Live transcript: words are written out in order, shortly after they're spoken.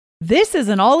This is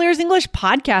an All Ears English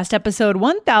podcast, episode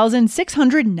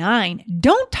 1609.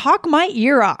 Don't talk my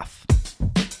ear off.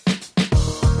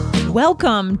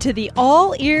 Welcome to the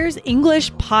All Ears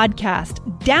English podcast,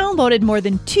 downloaded more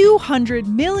than 200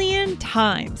 million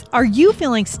times. Are you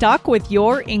feeling stuck with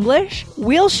your English?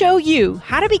 We'll show you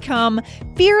how to become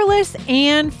fearless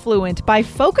and fluent by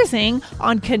focusing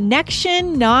on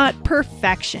connection, not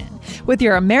perfection. With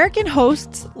your American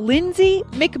hosts, Lindsay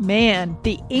McMahon,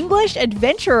 the English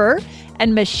adventurer,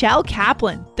 and Michelle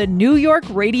Kaplan, the New York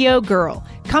radio girl,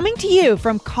 coming to you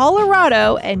from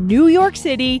Colorado and New York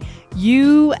City,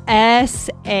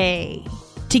 USA.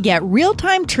 To get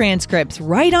real-time transcripts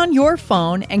right on your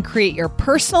phone and create your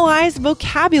personalized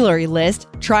vocabulary list,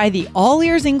 try the All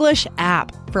Ears English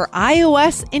app for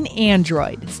iOS and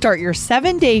Android. Start your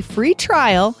 7-day free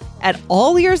trial at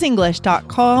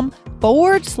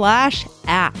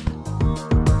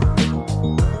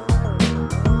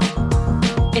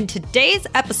allearsenglish.com/app. In today's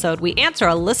episode, we answer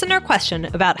a listener question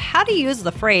about how to use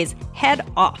the phrase head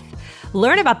off.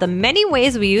 Learn about the many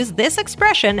ways we use this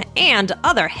expression and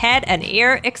other head and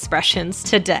ear expressions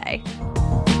today.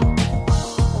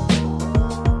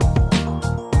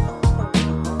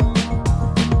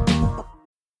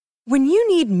 When you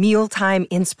need mealtime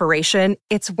inspiration,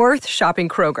 it's worth shopping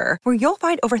Kroger, where you'll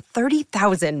find over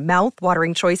 30,000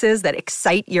 mouth-watering choices that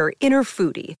excite your inner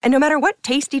foodie. And no matter what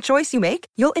tasty choice you make,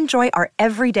 you'll enjoy our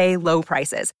everyday low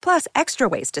prices, plus extra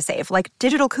ways to save, like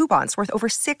digital coupons worth over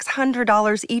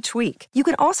 $600 each week. You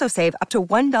can also save up to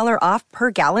 $1 off per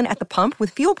gallon at the pump with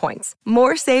fuel points.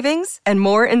 More savings and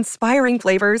more inspiring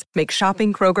flavors make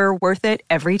shopping Kroger worth it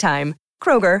every time.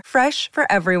 Kroger, fresh for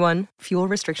everyone. Fuel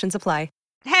restrictions apply.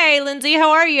 Hey, Lindsay,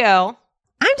 how are you?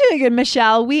 I'm doing good,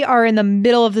 Michelle. We are in the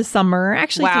middle of the summer.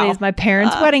 Actually, Wow. Today's my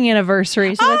parents' wedding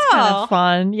anniversary, so that's kind of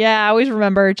fun. Yeah, I always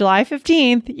remember July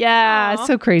 15th. Yeah, it's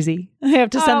so crazy. I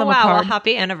have to send them a Well, card.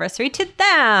 happy anniversary to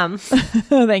them.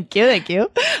 Thank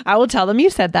you. I will tell them you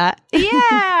said that.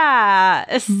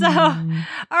 Yeah. So, all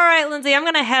right, Lindsay, I'm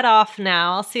going to head off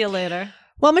now. I'll see you later.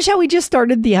 Well, Michelle, we just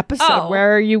started the episode. Oh.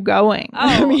 Where are you going?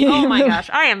 Oh my gosh.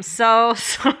 I am so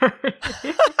sorry.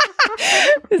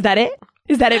 Is that it?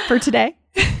 Is that it for today?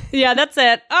 Yeah, that's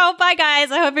it. Oh, bye,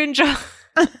 guys. I hope you enjoy.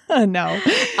 No,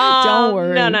 don't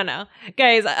worry. No.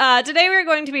 Guys, today we're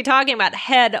going to be talking about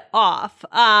head off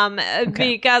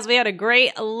because we had a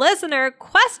great listener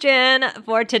question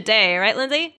for today. Right,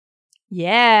 Lindsay?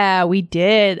 Yeah, we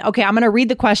did. Okay, I'm going to read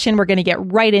the question. We're going to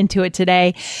get right into it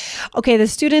today. Okay, the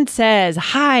student says,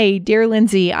 "Hi, dear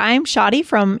Lindsay. I'm Shadi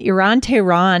from Iran,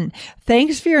 Tehran.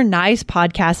 Thanks for your nice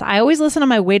podcast. I always listen on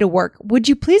my way to work. Would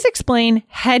you please explain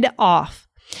head off?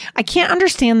 I can't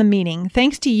understand the meaning.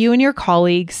 Thanks to you and your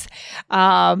colleagues."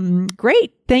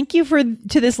 Great. Thank you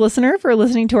to this listener for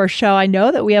listening to our show. I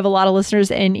know that we have a lot of listeners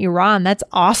in Iran. That's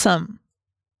awesome.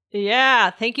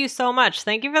 Yeah, thank you so much.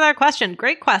 Thank you for that question.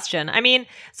 Great question. I mean,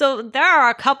 so there are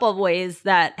a couple of ways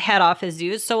that head off is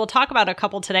used. So we'll talk about a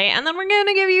couple today, and then we're going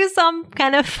to give you some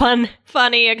kind of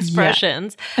funny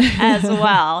expressions as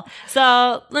well.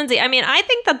 So, Lindsay, I mean, I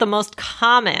think that the most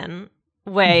common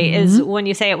way is when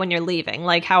you say it when you're leaving,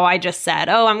 like how I just said,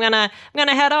 "Oh, I'm gonna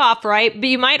head off," right? But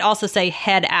you might also say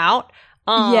head out.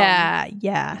 Yeah. Right?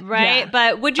 Yeah.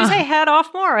 But would you say head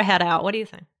off more or head out? What do you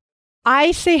think?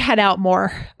 I say head out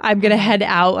more. I'm going to head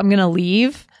out. I'm going to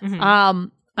leave.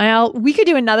 We could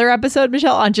do another episode,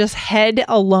 Michelle, on just head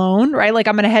alone, right? Like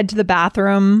I'm going to head to the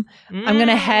bathroom. I'm going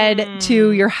to head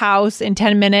to your house in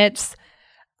 10 minutes.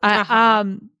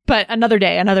 But another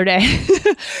day.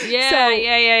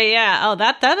 Yeah. Oh,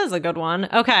 that is a good one.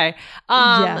 Okay.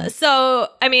 So,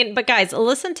 I mean, but guys,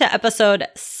 listen to episode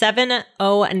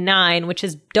 709, which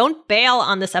is don't bail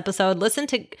on this episode. Listen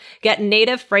to get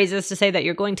native phrases to say that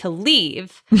you're going to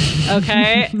leave.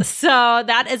 Okay. So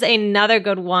that is another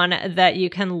good one that you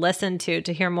can listen to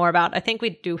hear more about. I think we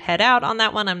do head out on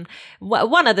that one.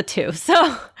 One of the two.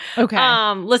 So,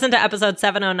 okay. Listen to episode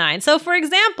 709. So for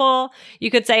example, you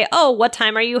could say, "Oh, what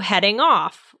time are you heading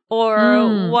off?"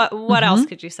 Or what else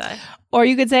could you say? Or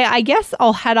you could say, "I guess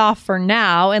I'll head off for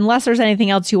now, unless there's anything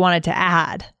else you wanted to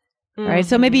add." Right?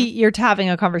 So maybe you're having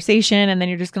a conversation and then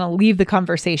you're just going to leave the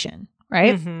conversation,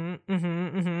 right?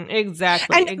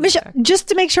 Exactly. And Michelle, just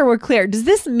to make sure we're clear, does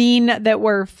this mean that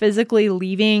we're physically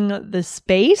leaving the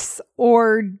space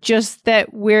or just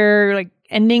that we're like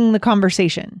ending the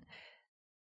conversation?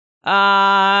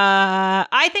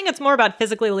 I think it's more about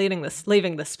physically leaving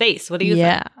the space. What do you think?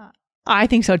 Yeah, I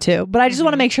think so too. But I just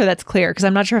want to make sure that's clear because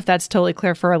I'm not sure if that's totally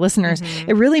clear for our listeners.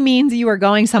 It really means you are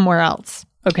going somewhere else.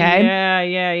 Okay.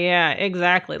 Yeah.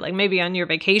 Exactly. Like maybe on your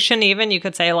vacation, even you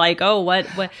could say like, "Oh, what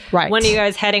Right. when are you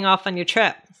guys heading off on your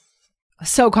trip?"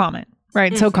 So common.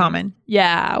 Right. So common.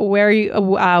 Yeah. Where are you,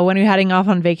 when are you heading off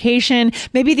on vacation?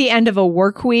 Maybe the end of a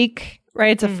work week,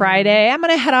 right? It's a Friday. I'm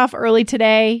going to head off early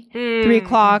today, 3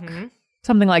 o'clock,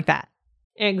 something like that.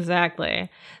 Exactly.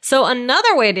 So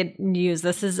another way to use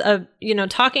this is,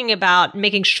 talking about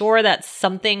making sure that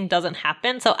something doesn't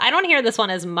happen. So I don't hear this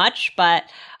one as much, but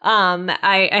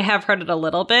I have heard it a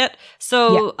little bit.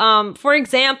 So, for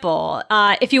example,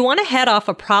 if you want to head off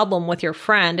a problem with your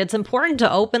friend, it's important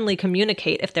to openly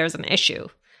communicate if there's an issue.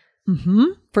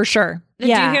 For sure. Do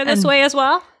you hear this way as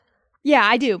well? Yeah,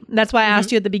 I do. That's why I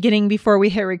asked you at the beginning before we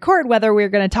hit record whether we were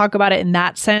going to talk about it in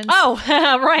that sense. Oh,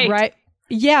 right. Right.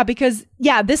 Yeah, because,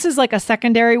 this is like a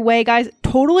secondary way, guys.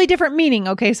 Totally different meaning.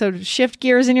 Okay, so shift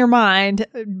gears in your mind.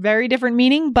 Very different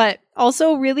meaning, but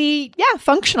also really,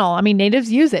 functional. I mean,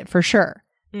 natives use it for sure.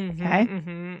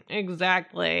 Okay.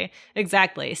 Exactly.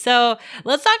 So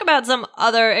let's talk about some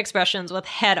other expressions with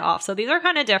head off. So these are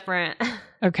kind of different.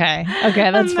 Okay,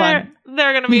 that's fun.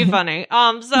 They're going to be funny.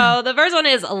 So the first one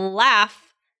is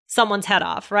laugh someone's head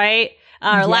off, right?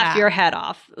 Or laugh your head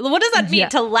off. What does that mean?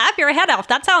 To laugh your head off?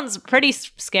 That sounds pretty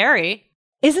scary.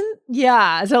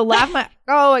 So laugh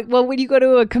when you go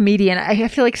to a comedian, I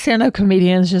feel like stand-up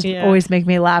comedians just always make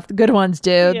me laugh. The good ones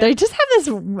do. They just have this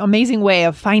amazing way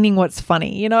of finding what's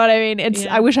funny. You know what I mean?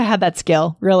 I wish I had that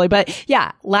skill, really. But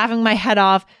laughing my head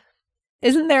off.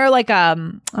 Isn't there like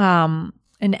an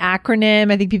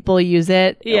acronym? I think people use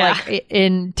it like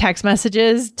in text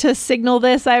messages to signal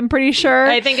this, I'm pretty sure.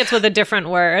 I think it's with a different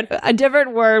word.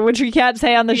 Which we can't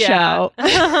say on the show.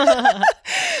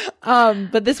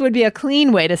 But this would be a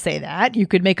clean way to say that. You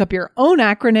could make up your own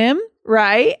acronym,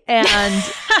 right? And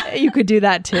you could do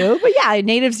that too. But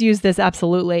natives use this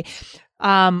absolutely.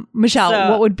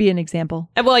 Michelle, what would be an example?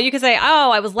 Well, you could say,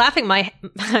 I was laughing I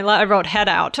wrote head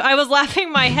out. I was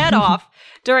laughing my head off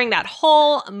during that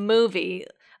whole movie.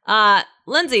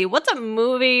 Lindsay, what's a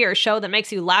movie or show that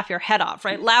makes you laugh your head off,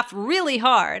 right? Laugh really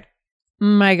hard.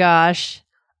 My gosh.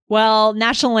 Well,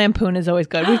 National Lampoon is always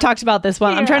good. We've talked about this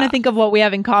one. I'm trying to think of what we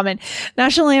have in common.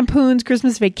 National Lampoon's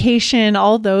Christmas Vacation,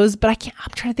 all those, but I'm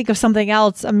trying to think of something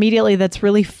else immediately that's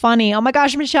really funny. Oh my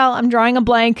gosh, Michelle, I'm drawing a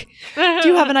blank. Do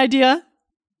you have an idea?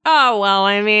 Oh, well,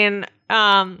 I mean, do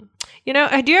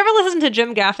you ever listen to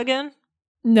Jim Gaffigan?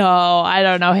 No, I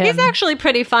don't know him. He's actually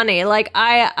pretty funny. Like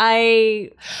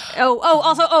also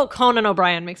Conan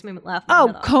O'Brien makes me laugh.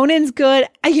 Conan's good.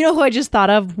 You know who I just thought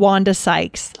of? Wanda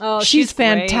Sykes. Oh, she's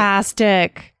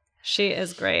fantastic. Great. She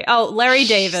is great. Oh, Larry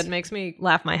David makes me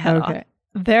laugh my head off.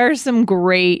 There's some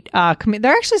great, there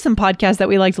are actually some podcasts that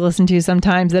we like to listen to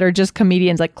sometimes that are just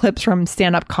comedians, like clips from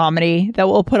stand-up comedy that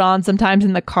we'll put on sometimes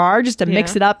in the car just to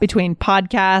mix it up between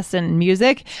podcasts and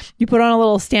music. You put on a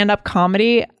little stand-up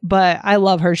comedy, but I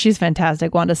love her. She's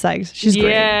fantastic, Wanda Sykes. She's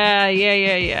great.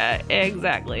 Yeah.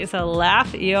 Exactly. So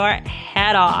laugh your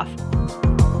head off.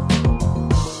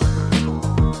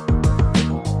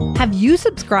 Have you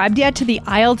subscribed yet to the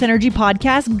IELTS Energy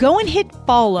podcast? Go and hit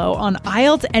follow on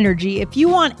IELTS Energy if you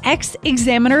want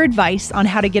ex-examiner advice on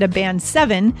how to get a band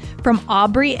 7 from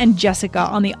Aubrey and Jessica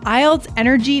on the IELTS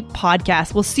Energy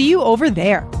podcast. We'll see you over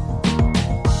there.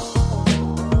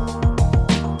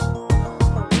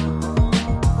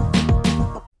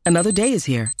 Another day is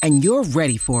here, and you're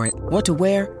ready for it. What to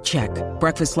wear? Check.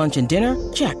 Breakfast, lunch, and dinner?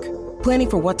 Check.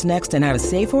 Planning for what's next and how to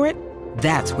save for it?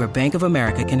 That's where Bank of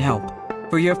America can help.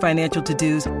 For your financial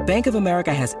to-dos, Bank of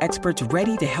America has experts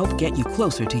ready to help get you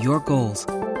closer to your goals.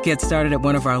 Get started at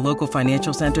one of our local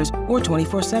financial centers or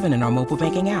 24/7 in our mobile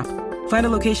banking app. Find a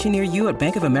location near you at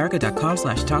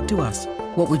bankofamerica.com/talktous.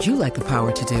 What would you like the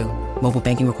power to do? Mobile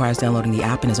banking requires downloading the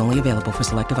app and is only available for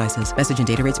select devices. Message and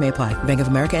data rates may apply. Bank of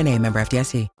America NA, member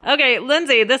FDIC. Okay,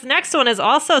 Lindsay, this next one is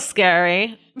also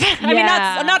scary. I mean,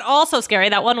 not also scary.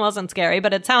 That one wasn't scary,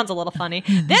 but it sounds a little funny.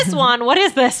 This one, what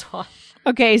is this one?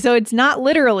 Okay, so it's not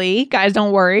literally, guys,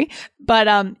 don't worry, but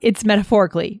it's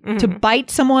metaphorically to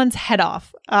bite someone's head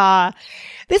off.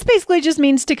 This basically just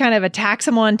means to kind of attack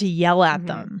someone, to yell at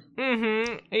them.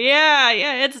 Yeah,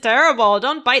 it's terrible.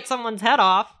 Don't bite someone's head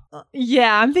off.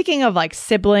 Yeah, I'm thinking of like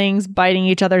siblings biting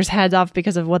each other's heads off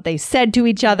because of what they said to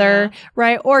each other,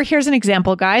 right? Or here's an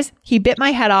example, guys. He bit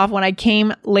my head off when I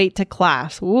came late to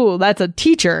class. Ooh, that's a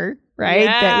teacher, right?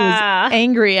 Yeah. That was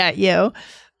angry at you.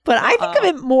 But I think of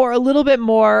it a little bit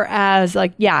more as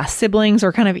like, siblings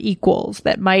are kind of equals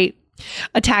that might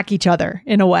attack each other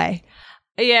in a way.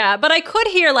 Yeah, but I could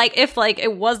hear like if like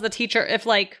it was the teacher, if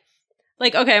like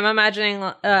okay, I'm imagining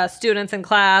students in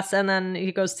class, and then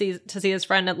he goes to see his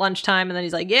friend at lunchtime, and then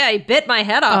he's like, "Yeah, he bit my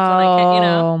head off when I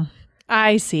can't,"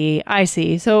 I see.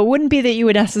 So it wouldn't be that you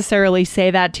would necessarily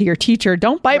say that to your teacher,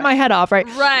 don't bite my head off, right?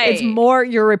 Right. It's more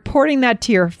you're reporting that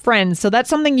to your friends. So that's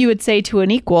something you would say to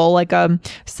an equal, like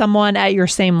someone at your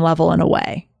same level in a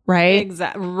way, right?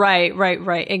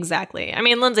 Right. Exactly. I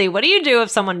mean, Lindsay, what do you do if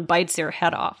someone bites your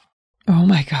head off? Oh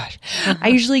my gosh. I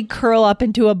usually curl up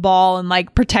into a ball and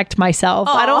like protect myself.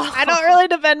 I don't really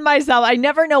defend myself. I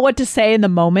never know what to say in the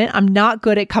moment. I'm not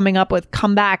good at coming up with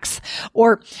comebacks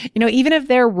or, even if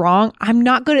they're wrong, I'm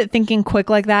not good at thinking quick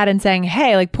like that and saying,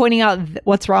 hey, like pointing out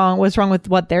what's wrong with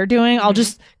what they're doing. I'll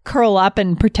just curl up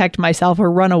and protect myself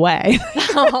or run away.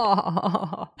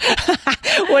 What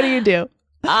do you do?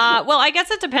 Well, I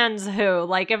guess it depends who.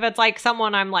 Like if it's like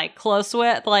someone I'm like close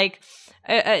with, like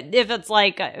if it's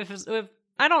like if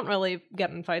I don't really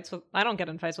get in fights with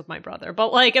my brother,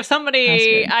 but like if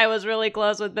somebody I was really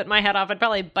close with bit my head off, I'd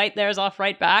probably bite theirs off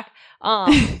right back.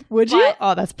 Would you?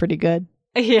 Oh, that's pretty good.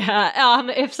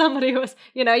 Yeah. If somebody was,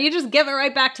 you just give it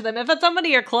right back to them. If it's somebody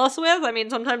you're close with, I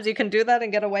mean, sometimes you can do that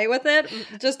and get away with it,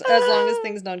 just as long as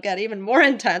things don't get even more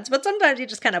intense. But sometimes you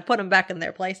just kind of put them back in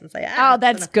their place and say, oh,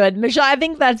 that's good. Michelle, I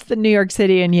think that's the New York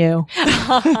City in you.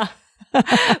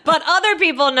 But other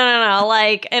people, no.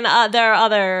 Like, and there are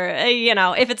other,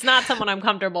 if it's not someone I'm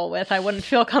comfortable with, I wouldn't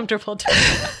feel comfortable doing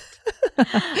that.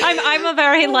 I'm a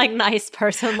very like nice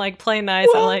person, like play nice.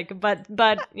 I like, but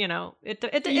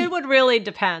it would really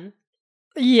depend.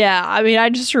 Yeah, I mean, I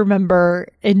just remember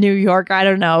in New York, I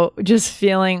don't know, just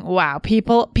feeling, wow,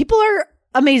 people are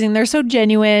amazing. They're so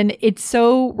genuine. It's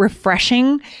so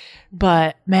refreshing.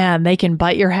 But man, they can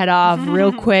bite your head off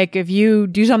real quick if you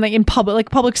do something in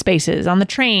public spaces, on the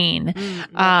train,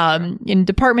 in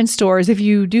department stores. If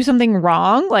you do something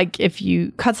wrong, like if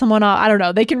you cut someone off, I don't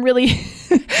know, they can really,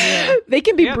 they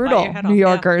can be brutal. New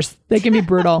Yorkers, they can be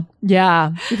brutal.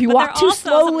 Yeah, if you walk too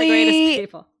slowly. Some of the greatest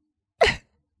people.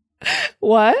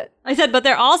 What? I said, but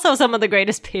they're also some of the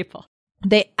greatest people.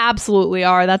 They absolutely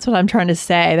are. That's what I'm trying to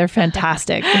say. They're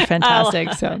fantastic. They're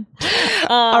fantastic. So,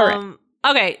 all right.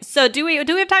 Okay, so do we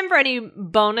have time for any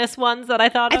bonus ones that I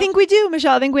thought of? I think we do,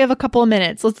 Michelle. I think we have a couple of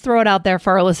minutes. Let's throw it out there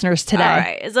for our listeners today. All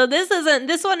right. So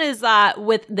this one is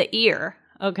with the ear,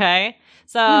 okay?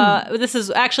 So this is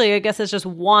actually, I guess it's just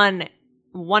one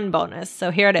bonus.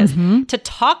 So here it is. To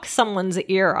talk someone's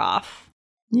ear off.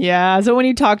 Yeah, so when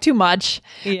you talk too much,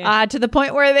 to the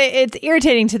point where it's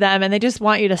irritating to them and they just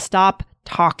want you to stop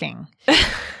talking.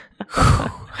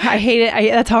 I hate it.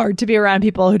 That's hard to be around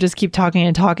people who just keep talking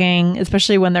and talking,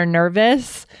 especially when they're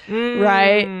nervous,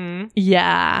 right?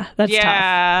 Yeah, that's tough.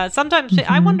 Yeah, sometimes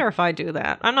I wonder if I do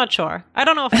that. I'm not sure. I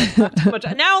don't know if I talk too much.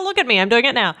 Now look at me. I'm doing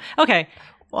it now. Okay.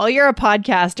 Well, you're a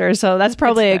podcaster, so that's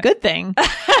probably a good thing.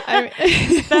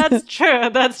 That's true.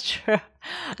 That's true.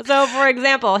 So, for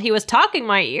example, he was talking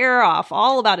my ear off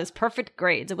all about his perfect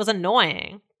grades. It was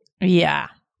annoying. Yeah.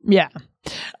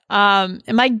 Am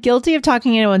I guilty of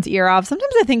talking anyone's ear off?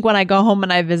 Sometimes I think when I go home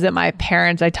and I visit my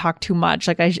parents, I talk too much.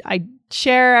 Like I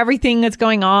share everything that's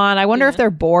going on. I wonder if they're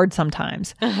bored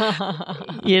sometimes. So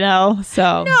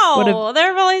no,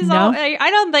 they're really no?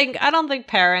 I don't think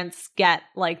parents get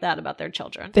like that about their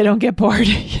children. They don't get bored.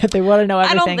 They want to know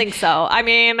everything. I don't think so. I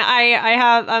mean, I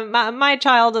have my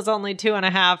child is only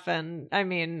 2.5, and I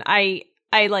mean, I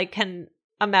like can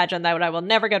imagine that I will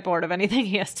never get bored of anything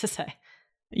he has to say.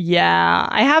 Yeah,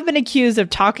 I have been accused of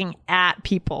talking at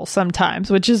people sometimes,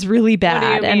 which is really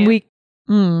bad. And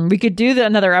we could do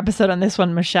another episode on this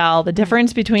one, Michelle. The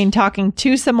difference between talking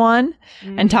to someone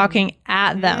and talking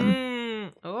at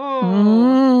them.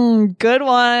 Good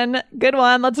one.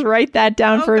 Let's write that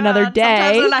down for another day.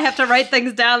 Sometimes when I have to write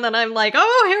things down, then I'm like,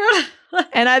 here.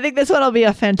 And I think this one will be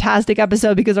a fantastic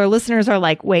episode because our listeners are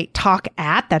like, wait, talk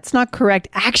at? That's not correct.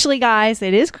 Actually, guys,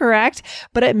 it is correct,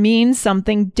 but it means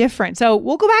something different. So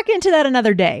we'll go back into that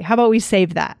another day. How about we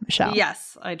save that, Michelle?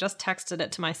 Yes, I just texted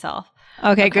it to myself.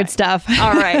 Okay, good stuff.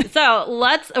 All right. So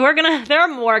there are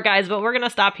more, guys, but we're going to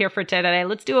stop here for today.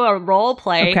 Let's do a role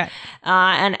play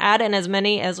and add in as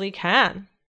many as we can.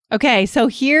 Okay, so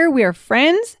here we are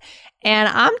friends, and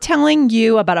I'm telling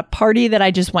you about a party that I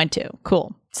just went to.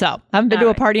 Cool. So I haven't been to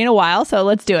a party in a while, so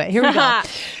let's do it. Here we go.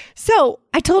 So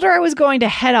I told her I was going to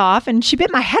head off, and she bit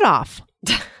my head off.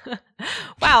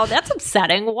 Wow, that's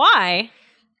upsetting. Why?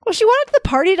 Well, she wanted the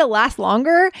party to last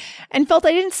longer and felt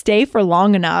I didn't stay for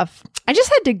long enough. I just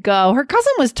had to go. Her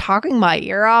cousin was talking my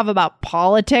ear off about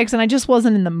politics, and I just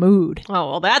wasn't in the mood.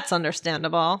 Oh, well, that's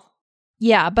understandable.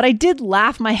 Yeah, but I did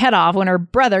laugh my head off when her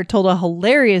brother told a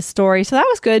hilarious story, so that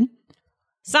was good.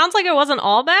 Sounds like it wasn't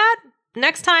all bad.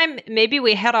 Next time,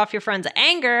 maybe head off your friend's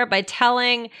anger by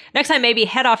telling her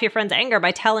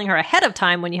ahead of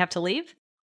time when you have to leave.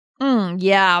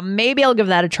 Yeah, maybe I'll give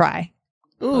that a try.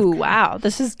 Ooh, wow.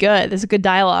 This is good. This is good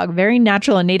dialogue. Very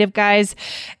natural and native, guys.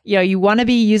 You want to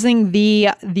be using the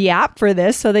app for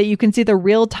this so that you can see the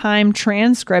real-time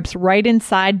transcripts right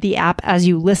inside the app as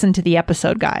you listen to the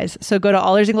episode, guys. So go to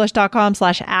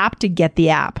allearsenglish.com/app to get the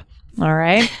app. All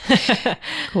right.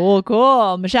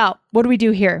 Cool. Michelle, what do we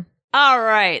do here? All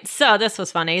right. So this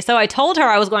was funny. So I told her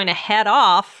I was going to head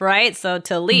off, right? So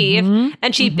to leave,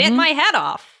 and she bit my head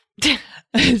off.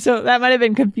 So that might have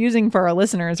been confusing for our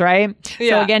listeners, right?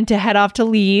 Yeah. So again, to head off to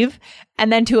leave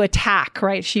and then to attack,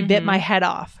 right? She bit my head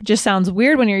off. Just sounds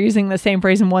weird when you're using the same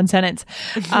phrase in one sentence.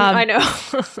 I know.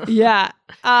 Yeah.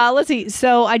 Let's see.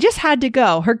 So I just had to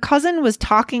go. Her cousin was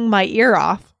talking my ear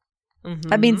off.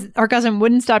 That means her cousin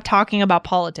wouldn't stop talking about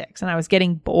politics and I was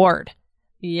getting bored.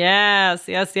 Yes.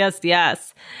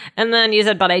 And then you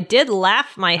said, but I did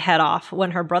laugh my head off when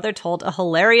her brother told a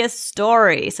hilarious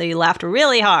story. So you laughed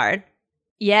really hard.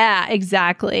 Yeah,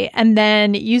 exactly. And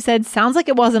then you said, sounds like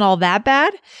it wasn't all that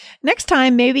bad. Next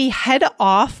time, maybe head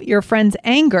off your friend's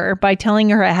anger by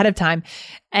telling her ahead of time.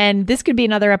 And this could be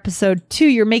another episode too.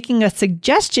 You're making a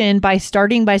suggestion by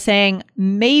starting by saying,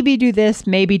 maybe do this,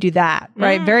 maybe do that,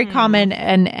 right? Very common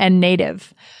and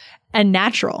native and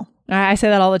natural. I say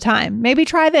that all the time. Maybe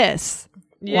try this.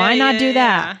 Why not do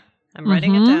that? I'm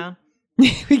writing it down.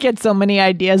 We get so many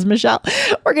ideas, Michelle.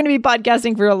 We're going to be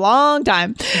podcasting for a long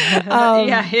time.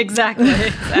 Yeah, exactly. Okay,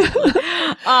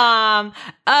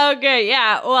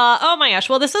 yeah. Well, oh my gosh.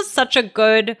 Well, this is such a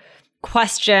good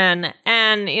question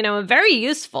and, very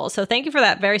useful. So thank you for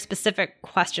that very specific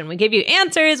question. We gave you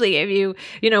answers. We gave you,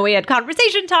 we had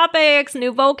conversation topics,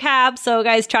 new vocab. So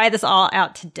guys, try this all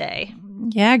out today.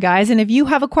 Yeah, guys. And if you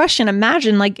have a question,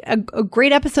 imagine like a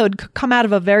great episode could come out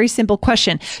of a very simple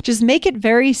question. Just make it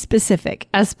very specific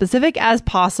as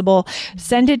possible.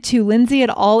 Send it to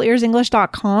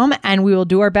Lindsay@allearsenglish.com and we will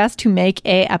do our best to make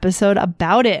a episode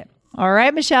about it. All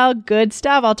right, Michelle, good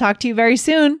stuff. I'll talk to you very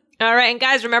soon. All right. And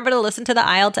guys, remember to listen to the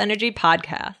IELTS Energy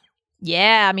podcast.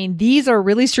 Yeah, I mean, these are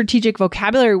really strategic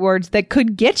vocabulary words that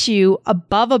could get you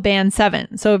above a band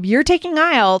 7. So if you're taking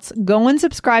IELTS, go and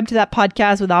subscribe to that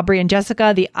podcast with Aubrey and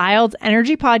Jessica, the IELTS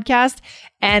Energy Podcast,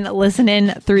 and listen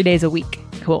in 3 days a week.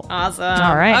 Cool. Awesome.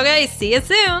 All right. Okay, see you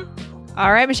soon.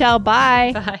 All right, Michelle.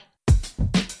 Bye. Bye.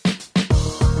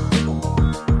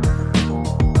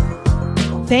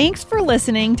 Thanks for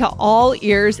listening to All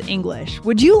Ears English.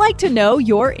 Would you like to know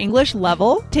your English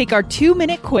level? Take our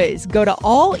 2-minute quiz. Go to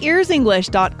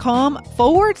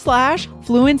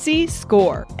allearsenglish.com/fluency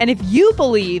score. And if you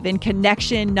believe in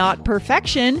connection, not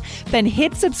perfection, then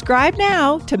hit subscribe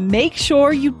now to make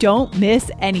sure you don't miss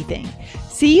anything.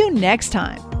 See you next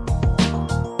time.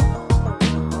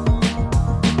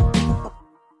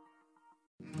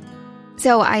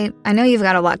 So I know you've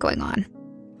got a lot going on,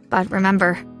 but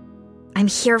remember, I'm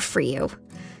here for you.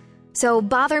 So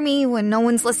bother me when no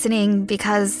one's listening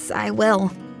because I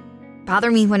will. Bother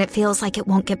me when it feels like it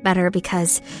won't get better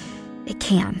because it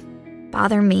can.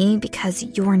 Bother me because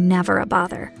you're never a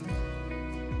bother.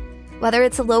 Whether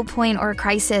it's a low point or a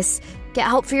crisis, get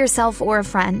help for yourself or a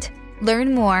friend.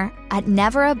 Learn more at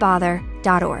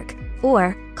neverabother.org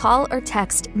or call or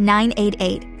text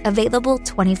 988, available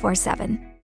 24/7.